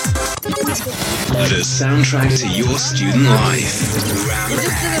The soundtrack to your student life. We're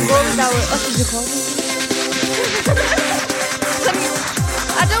just doing rolling down with us as you call me.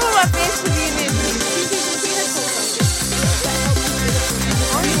 I don't want my face to be in it.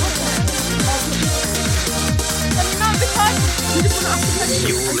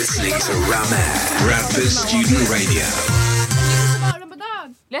 You're listening to Ramadan, Bradford Student Radio.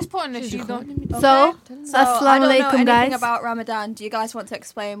 Let's put on the sheet on. So, I don't know anything guys. about Ramadan. Do you guys want to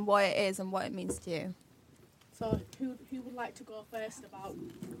explain what it is and what it means to you? So, who would like to go first about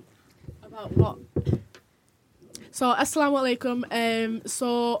what? So, Assalamu alaikum.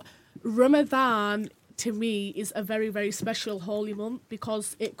 So, Ramadan to me is a very, very special holy month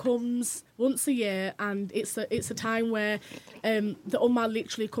because it comes once a year, and it's a time where the Ummah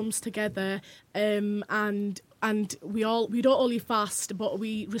literally comes together, and we don't only fast, but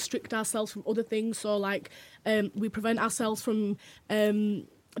we restrict ourselves from other things. So like we prevent ourselves from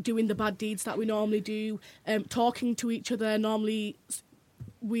doing the bad deeds that we normally do, talking to each other. Normally,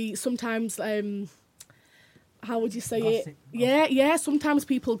 we sometimes how would you say gossip. it? Yeah. Sometimes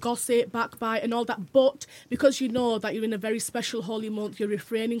people gossip, backbite, and all that. But because you know that you're in a very special holy month, you're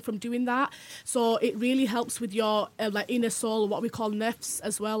refraining from doing that. So it really helps with your like inner soul, what we call nafs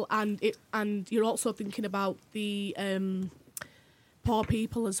as well, and you're also thinking about the poor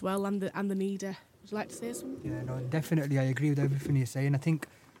people as well and the needy. Would you like to say something? Yeah, no, definitely. I agree with everything you're saying. I think,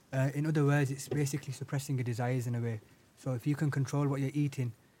 in other words, it's basically suppressing your desires in a way. So if you can control what you're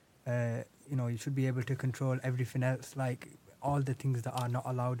eating, you should be able to control everything else, like all the things that are not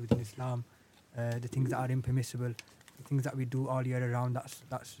allowed within Islam, the things that are impermissible, the things that we do all year around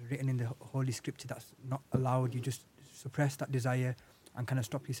that's written in the Holy Scripture that's not allowed. You just suppress that desire and kind of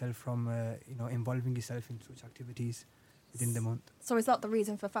stop yourself from, involving yourself in such activities within the month. So is that the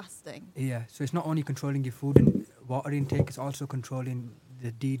reason for fasting? Yeah, so it's not only controlling your food and water intake, it's also controlling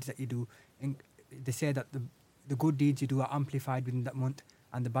the deeds that you do. And they say that the good deeds you do are amplified within that month,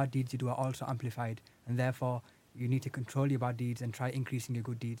 and the bad deeds you do are also amplified, and therefore you need to control your bad deeds and try increasing your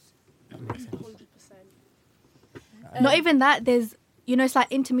good deeds. That makes sense. 100%. Not even that, there's, it's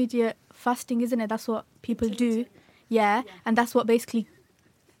like intermediate fasting, isn't it? That's what people do. Yeah, and that's what basically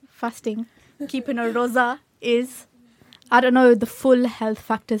fasting, keeping a roza is. I don't know the full health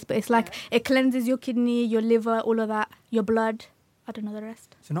factors, but it's like it cleanses your kidney, your liver, all of that, your blood. I don't know the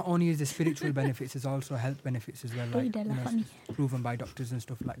rest. So not only is there spiritual benefits, there's also health benefits as well. Like, it's proven by doctors and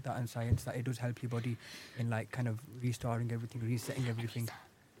stuff like that and science that it does help your body in like kind of restoring everything, resetting everything.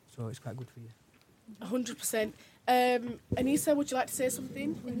 So it's quite good for you. 100%. Anissa, would you like to say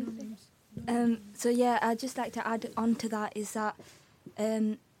something? So yeah, I'd just like to add on to that is that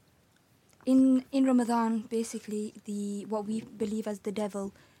in Ramadan, basically what we believe as the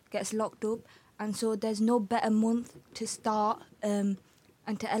devil gets locked up, and so there's no better month to start and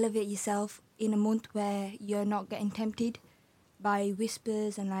to elevate yourself in a month where you're not getting tempted by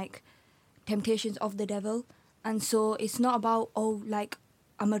whispers and like temptations of the devil. And so it's not about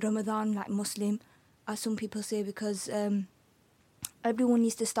I'm a Ramadan like Muslim, as some people say, because everyone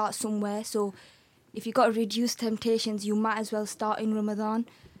needs to start somewhere. So if you've got to reduce temptations, you might as well start in Ramadan.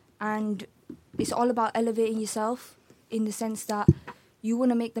 And it's all about elevating yourself in the sense that you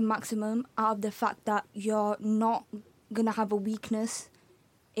want to make the maximum out of the fact that you're not going to have a weakness,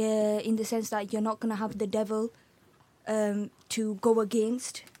 in the sense that you're not going to have the devil to go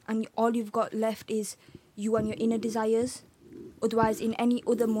against, and all you've got left is you and your inner desires. Otherwise, in any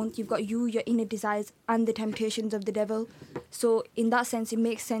other month, you've got you, your inner desires, and the temptations of the devil. So in that sense, it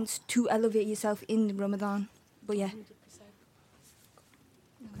makes sense to elevate yourself in Ramadan. But yeah.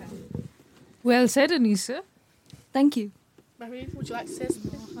 Okay. Well said, Anissa. Thank you. Marie, would you like to say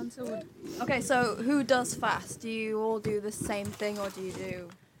something? Okay, so who does fast? Do you all do the same thing, or are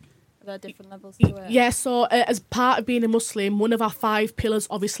there different levels to it? Yeah, so as part of being a Muslim, one of our 5 pillars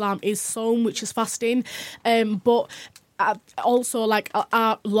of Islam is Sawm, which is fasting. But also,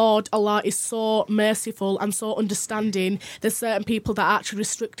 our Lord Allah is so merciful and so understanding. There's certain people that are actually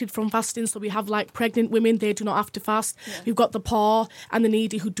restricted from fasting. So we have pregnant women, they do not have to fast. Yeah. We've got the poor and the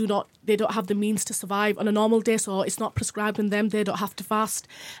needy who they don't have the means to survive on a normal day, so it's not prescribed in them, they don't have to fast.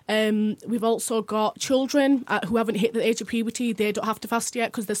 We've also got children who haven't hit the age of puberty, they don't have to fast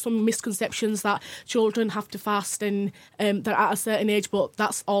yet, because there's some misconceptions that children have to fast and they're at a certain age, but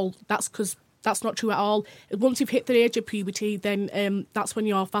that's because that's not true at all. Once you've hit the age of puberty, then that's when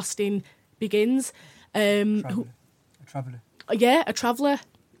your fasting begins. A traveller. Yeah, a traveller.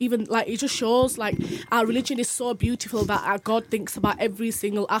 Even it just shows our religion is so beautiful that our God thinks about every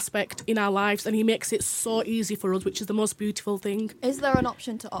single aspect in our lives, and He makes it so easy for us, which is the most beautiful thing. Is there an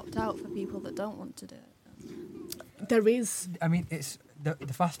option to opt out for people that don't want to do it? There is. I mean, it's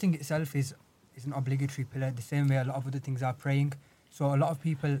the fasting itself is an obligatory pillar, the same way a lot of other things are praying. So a lot of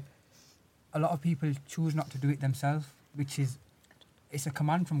people choose not to do it themselves, which is, it's a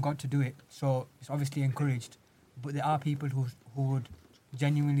command from God to do it. So it's obviously encouraged, but there are people who would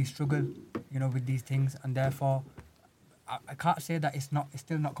genuinely struggle, with these things, and therefore I can't say that it's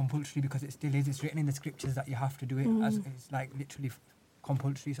still not compulsory, because it still is. It's written in the scriptures that you have to do it, as it's like literally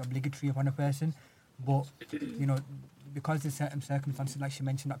compulsory, it's obligatory upon a person. But because there's certain circumstances, like she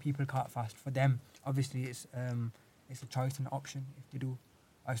mentioned, that people can't fast, for them obviously it's a choice and an option if they do.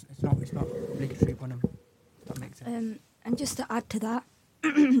 It's not obligatory upon them. If that makes sense. And just to add to that,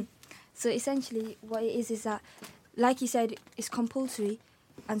 so essentially what it is that, like you said, it's compulsory,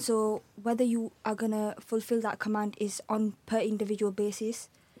 and so whether you are gonna fulfill that command is on per individual basis.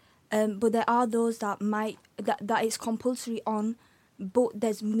 But there are those that it's compulsory on, but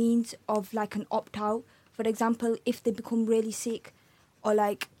there's means of like an opt out. For example, if they become really sick, or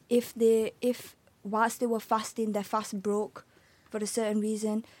like if whilst they were fasting their fast broke for a certain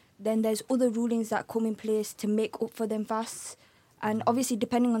reason, then there's other rulings that come in place to make up for them fasts. And obviously,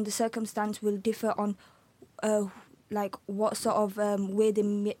 depending on the circumstance, will differ on like what sort of way they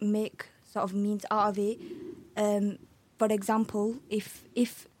make sort of means out of it. For example, if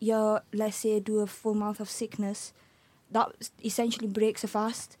you're, let's say, do a full month of sickness, that essentially breaks a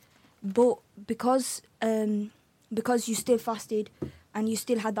fast. But because you still fasted and you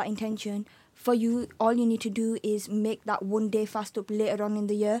still had that intention, for you, all you need to do is make that 1 day fast up later on in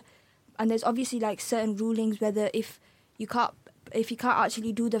the year. And there's obviously like certain rulings whether if you can't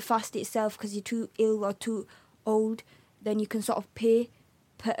actually do the fast itself because you're too ill or too old, then you can sort of pay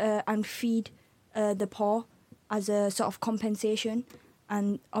and feed the poor as a sort of compensation.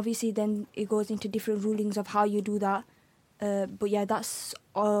 And obviously then it goes into different rulings of how you do that. But yeah, that's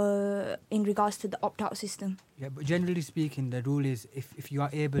in regards to the opt-out system. Yeah, but generally speaking, the rule is if you are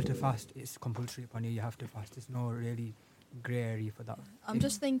able to fast, it's compulsory upon you. You have to fast. There's no really grey area for that. I'm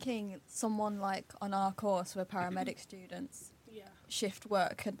just thinking someone like on our course, we're paramedic students, shift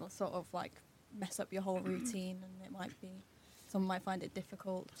work can sort of like mess up your whole routine, and someone might find it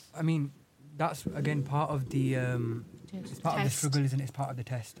difficult. I mean, that's again part of the it's part of the struggle, isn't it? It's part of the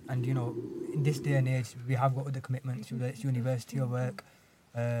test. And in this day and age, we have got other commitments, whether it's university or work.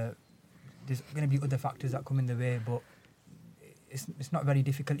 There's going to be other factors that come in the way, but it's not very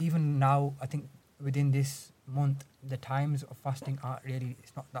difficult. Even now, I think within this month, the times of fasting aren't really,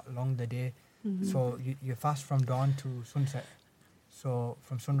 it's not that long the day. So you fast from dawn to sunset. So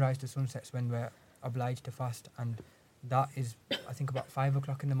from sunrise to sunset's when we're obliged to fast, and that is, I think, about 5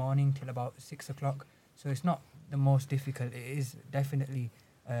 o'clock in the morning till about 6 o'clock. So it's not the most difficult. It is definitely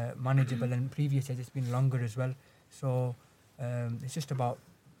manageable, and previous years it's been longer as well. So it's just about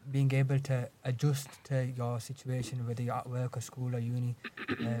being able to adjust to your situation, whether you're at work or school or uni,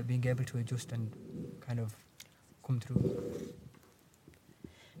 being able to adjust and kind of come through.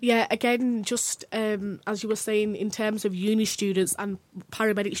 Yeah, again, just as you were saying, in terms of uni students and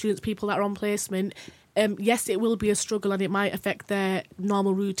paramedic students, people that are on placement, yes, it will be a struggle and it might affect their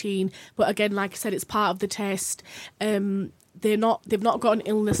normal routine. But again, like I said, it's part of the test. They've not got an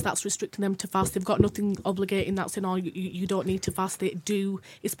illness that's restricting them to fast. They've got nothing obligating that saying, "Oh, you don't need to fast." They do.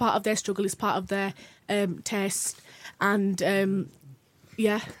 It's part of their struggle. It's part of their test. And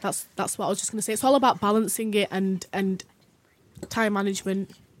yeah, that's what I was just going to say. It's all about balancing it and time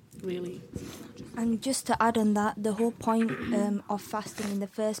management, really. And just to add on that, the whole point of fasting in the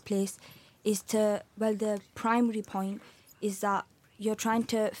first place is the primary point is that you're trying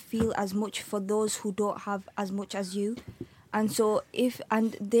to feel as much for those who don't have as much as you. And so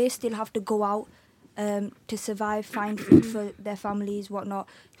and they still have to go out to survive, find food for their families, whatnot.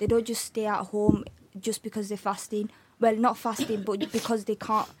 They don't just stay at home just because they're fasting. Well, not fasting, but because they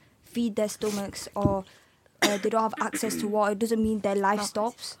can't feed their stomachs or they don't have access to water. It doesn't mean their life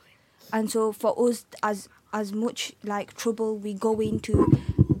stops. And so for us, as much like trouble we go into,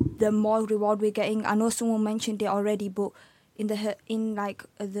 the more reward we're getting. I know someone mentioned it already, but in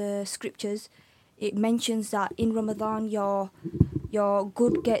the scriptures, it mentions that in Ramadan your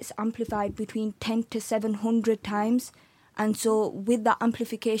good gets amplified between 10 to 700 times. And so with that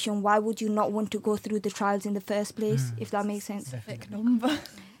amplification, why would you not want to go through the trials in the first place, if that makes sense? Thick number.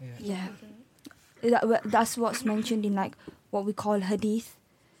 Yeah. That's what's mentioned in like what we call hadith,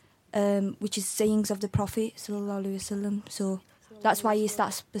 which is sayings of the Prophet sallallahu alaihi wasallam. So that's why it's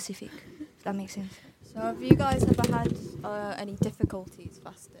that specific, if that makes sense. So have you guys ever had any difficulties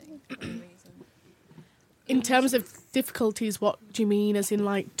fasting for any reason? In terms of difficulties, what do you mean? As in,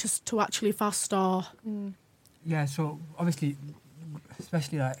 like, to actually fast or? Yeah, so obviously,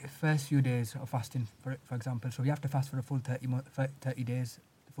 especially like first few days of fasting, for example. So we have to fast for a full 30 days,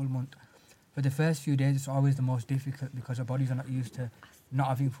 the full month. For the first few days, it's always the most difficult because our bodies are not used to not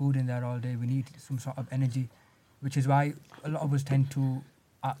having food in there all day. We need some sort of energy, which is why a lot of us tend to,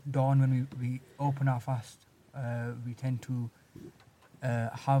 at dawn when we open our fast, we tend to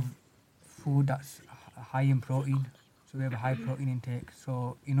have food that's high in protein. So we have a high protein intake,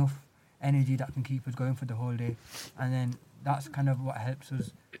 so enough energy that can keep us going for the whole day. And then that's kind of what helps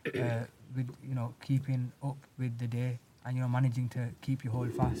us with, keeping up with the day and, managing to keep your whole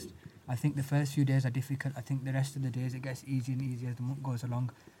fast. I think the first few days are difficult. I think the rest of the days it gets easier and easier as the month goes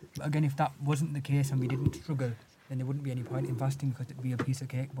along. But again, if that wasn't the case and we didn't struggle, then there wouldn't be any point in fasting because it'd be a piece of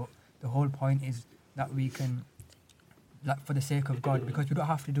cake. But the whole point is that we can, like, for the sake of God, because we don't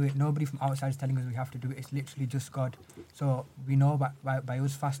have to do it. Nobody from outside is telling us we have to do it. It's literally just God. So we know by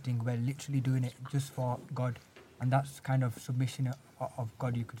us fasting, we're literally doing it just for God. And that's kind of submission of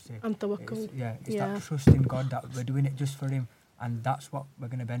God, you could say. And tawakkul. It's that trust in God that we're doing it just for Him. And that's what we're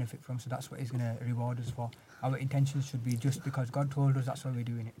going to benefit from. So that's what He's going to reward us for. Our intentions should be just because God told us, that's why we're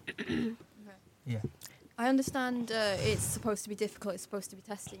doing it. Okay. Yeah. I understand it's supposed to be difficult, it's supposed to be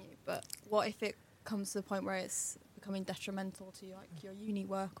testing you, but what if it comes to the point where it's becoming detrimental to like your uni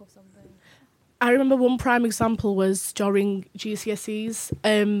work or something? I remember one prime example was during GCSEs.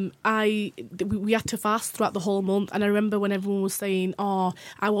 We had to fast throughout the whole month, and I remember when everyone was saying, "Oh,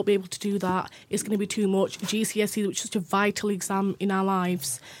 I won't be able to do that. It's going to be too much." GCSEs, which is such a vital exam in our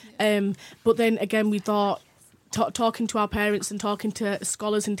lives. But then again, we thought, talking to our parents and talking to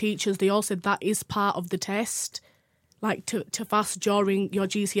scholars and teachers, they all said that is part of the test. Like to fast during your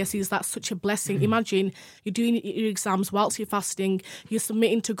GCSEs, that's such a blessing. Imagine you're doing your exams whilst you're fasting, you're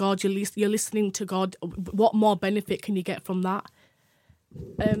submitting to God, you're listening to God. What more benefit can you get from that?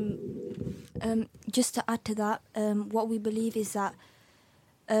 Just to add to that, what we believe is that,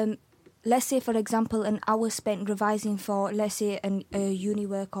 let's say, for example, an hour spent revising for, let's say, a uni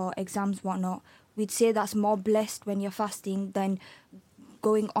work or exams, whatnot, we'd say that's more blessed when you're fasting than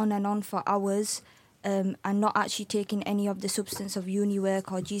going on and on for hours. And not actually taking any of the substance of uni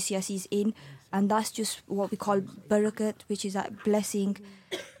work or GCSEs in, and that's just what we call barakat, which is that blessing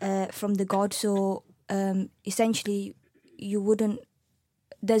from the God. So essentially,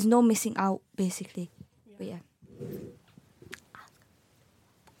 there's no missing out, basically. Yeah.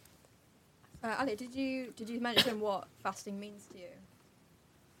 But yeah. Ali, did you mention what fasting means to you?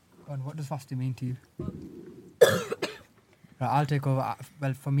 And what does fasting mean to you? Right, I'll take over.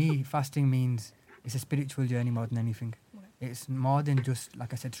 Well, for me, fasting means it's a spiritual journey more than anything. Okay. It's more than just,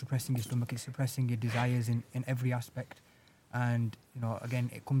 like I said, suppressing your stomach. It's suppressing your desires in every aspect. And,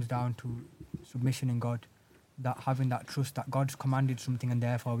 again, it comes down to submission in God, that having that trust that God's commanded something and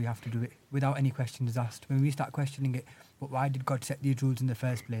therefore we have to do it without any questions asked. When we start questioning it, but why did God set these rules in the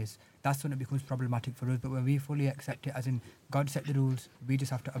first place? That's when it becomes problematic for us. But when we fully accept it, as in God set the rules, we just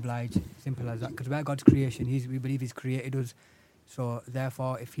have to oblige. Simple as that. Because we're God's creation. We believe He's created us. So,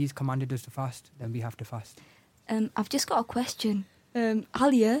 therefore, if He's commanded us to fast, then we have to fast. I've just got a question.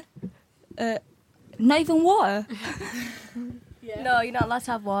 Alia, not even water? Yeah. No, you're not allowed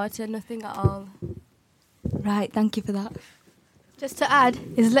to have water, nothing at all. Right, thank you for that. Just to add,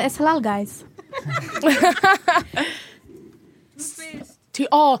 is lettuce halal, guys?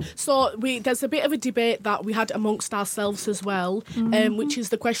 There's a bit of a debate that we had amongst ourselves as well, which is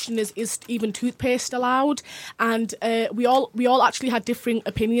the question is even toothpaste allowed? And we all actually had differing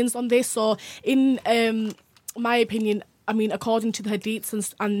opinions on this. So in my opinion, I mean, according to the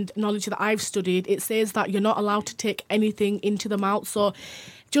hadiths and knowledge that I've studied, it says that you're not allowed to take anything into the mouth. So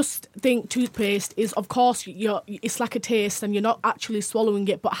just think toothpaste is, of course, it's like a taste and you're not actually swallowing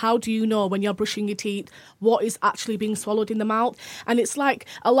it, but how do you know when you're brushing your teeth what is actually being swallowed in the mouth? And it's like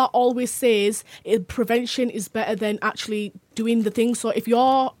Allah always says prevention is better than actually doing the thing. So if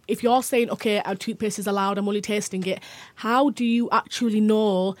you're saying, okay, our toothpaste is allowed, I'm only tasting it, how do you actually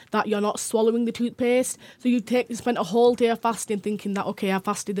know that you're not swallowing the toothpaste? So you spent a whole day of fasting thinking that, okay, I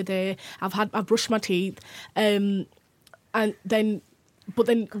fasted the day, I've brushed my teeth, but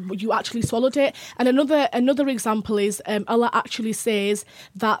then you actually swallowed it. And another example is Allah actually says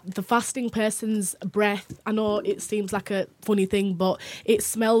that the fasting person's breath, I know it seems like a funny thing, but it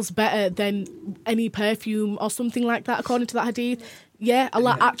smells better than any perfume or something like that, according to that hadith. Yeah,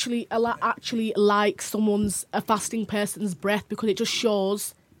 Allah actually likes a fasting person's breath because it just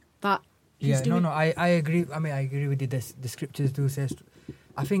shows that he's doing... I agree. I mean, I agree with you. The scriptures do say...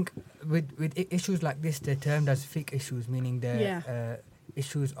 I think with issues like this, they're termed as fiqh issues, meaning they're...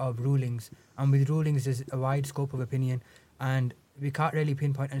 issues of rulings, and with rulings there's a wide scope of opinion, and we can't really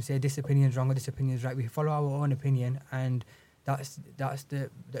pinpoint and say this opinion is wrong or this opinion is right. We follow our own opinion, and that's the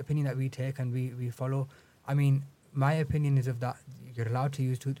opinion that we take and we follow. I mean, my opinion is of that you're allowed to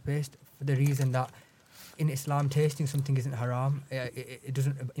use toothpaste for the reason that in Islam, tasting something isn't haram. It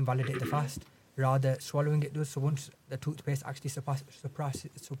doesn't invalidate the fast. Rather, swallowing it does. So once the toothpaste actually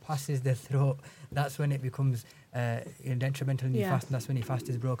surpasses the throat, that's when it becomes detrimental in your fast, and that's when your fast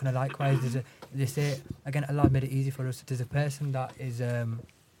is broken. And likewise, they say, again, Allah made it easy for us. There's a person that is,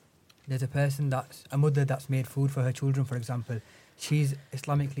 there's a person that's a mother that's made food for her children, for example. She's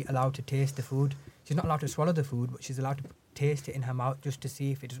Islamically allowed to taste the food. She's not allowed to swallow the food, but she's allowed to taste it in her mouth just to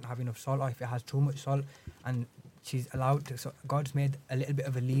see if it doesn't have enough salt or if it has too much salt. And she's allowed to. So God's made a little bit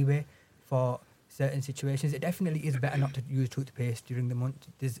of a leeway for certain situations. It definitely is better not to use toothpaste during the month.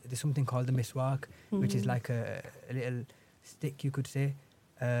 There's something called the miswak, which is like a little stick, you could say,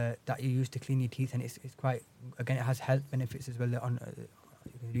 that you use to clean your teeth, and it's quite, again, it has health benefits as well. You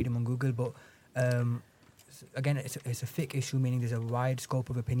can read them on Google, but again, it's a fiqh issue, meaning there's a wide scope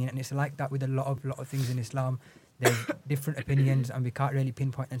of opinion, and it's like that with a lot of things in Islam. There's different opinions, and we can't really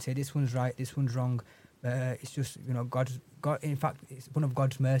pinpoint and say this one's right, this one's wrong. It's just, God. In fact, it's one of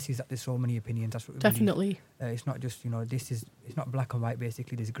God's mercies that there's so many opinions. That's what we Definitely. believe. It's not just it's not black and white.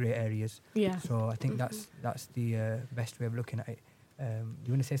 Basically, there's grey areas. Yeah. So I think that's the best way of looking at it. Do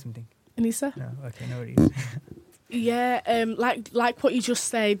you want to say something? Anissa? No. Okay. No worries. Yeah, like what you just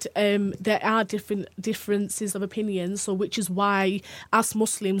said, there are differences of opinions, so which is why, as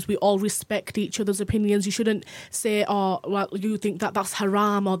Muslims, we all respect each other's opinions. You shouldn't say, "Oh, well, you think that's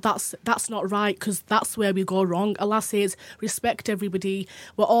haram," or "that's not right," because that's where we go wrong. Allah says, "Respect everybody.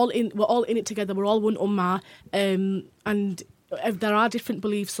 We're all in it together. We're all one ummah." And there are different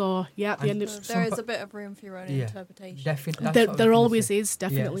beliefs, so yeah, at the end of there is a bit of room for your own interpretation. Definitely, there always is,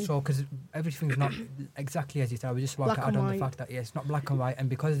 definitely. Yeah, so because everything's not exactly as you said, we just want to add on the fact that it's not black and white, and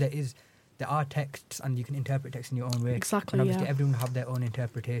because there are texts and you can interpret text in your own way. Exactly. And obviously everyone have their own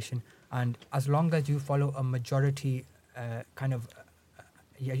interpretation, and as long as you follow a majority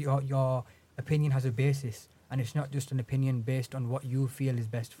your opinion has a basis, and it's not just an opinion based on what you feel is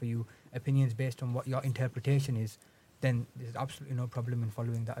best for you. Opinions based on what your interpretation is, then there's absolutely no problem in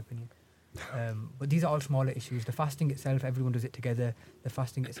following that opinion. But these are all smaller issues. The fasting itself, everyone does it together. The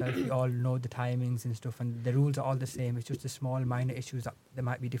fasting itself, we all know the timings and stuff, and the rules are all the same. It's just the small, minor issues that there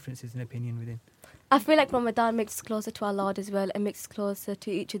might be differences in opinion within. I feel like Ramadan makes us closer to our Lord as well, and makes us closer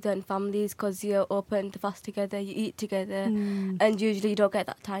to each other and families, because you're open to fast together, you eat together, and usually you don't get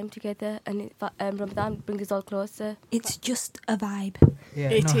that time together, and Ramadan brings us all closer. It's just a vibe. Yeah,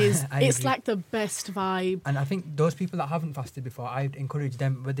 it is. It's agree. like the best vibe. And I think those people that haven't fasted before, I'd encourage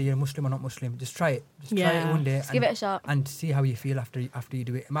them, whether you're Muslim or not Muslim, just try it. Just try it one day. Just give it a shot. And see how you feel after you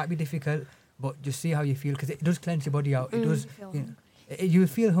do it. It might be difficult, but just see how you feel, because it does cleanse your body out. It does. You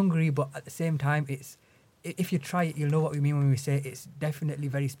feel hungry, but at the same time, if you try it, you'll know what we mean when we say it's definitely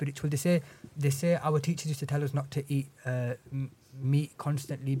very spiritual. They say our teachers used to tell us not to eat meat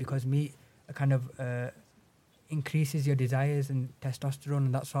constantly, because meat kind of increases your desires and testosterone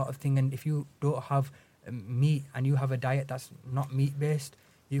and that sort of thing. And if you don't have meat and you have a diet that's not meat based,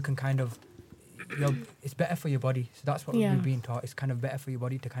 you can kind of it's better for your body. So that's what we've been taught. It's kind of better for your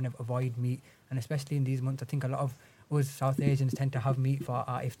body to kind of avoid meat, and especially in these months, I think a lot of us South Asians tend to have meat for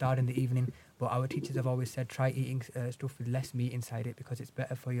our iftar in the evening, but our teachers have always said try eating stuff with less meat inside it, because it's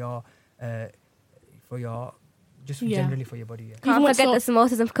better for your generally for your body. Yeah. Can't forget the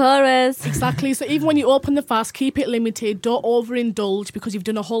samosas and pakoras. Exactly. So even when you open the fast, keep it limited. Don't overindulge, because you've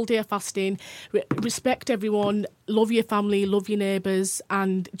done a whole day of fasting. Respect everyone. Love your family. Love your neighbours,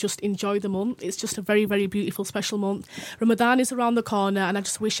 and just enjoy the month. It's just a very, very beautiful, special month. Ramadan is around the corner, and I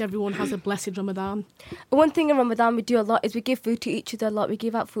just wish everyone has a blessed Ramadan. One thing in Ramadan we do a lot is we give food to each other a lot. We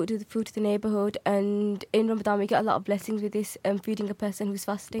give out food to the neighbourhood, and in Ramadan we get a lot of blessings with this, feeding a person who's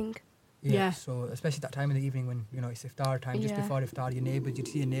fasting. Yeah. So especially that time in the evening when it's iftar time, just before iftar, your neighbours, you'd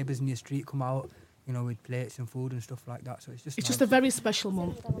see your neighbours in your street come out, with plates and food and stuff like that. So it's just a very special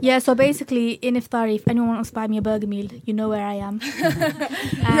month. Yeah. So basically, in iftar, if anyone wants to buy me a burger meal, you know where I am.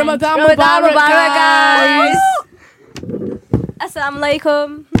 Ramadan Mubarak, guys. Assalamu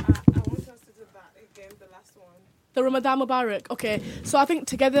alaikum. I want us to do that again, the last one. The Ramadan Mubarak. Okay. So I think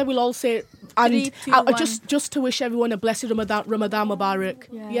together we'll all say, and 3, 2, 1. just to wish everyone a blessed Ramadan Mubarak.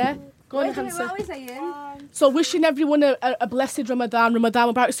 Yeah. Go on, Hansa. So wishing everyone a blessed Ramadan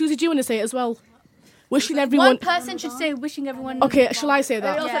Mubarak. Susie, do you want to say it as well? Wishing everyone. One person should say wishing everyone. Okay, shall I say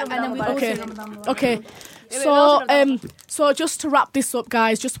that? Yeah, and then we all say Ramadan Mubarak. Okay. So just to wrap this up,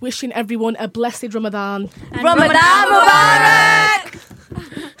 guys, just wishing everyone a blessed Ramadan. And Ramadan Mubarak.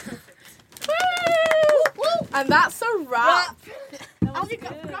 And that's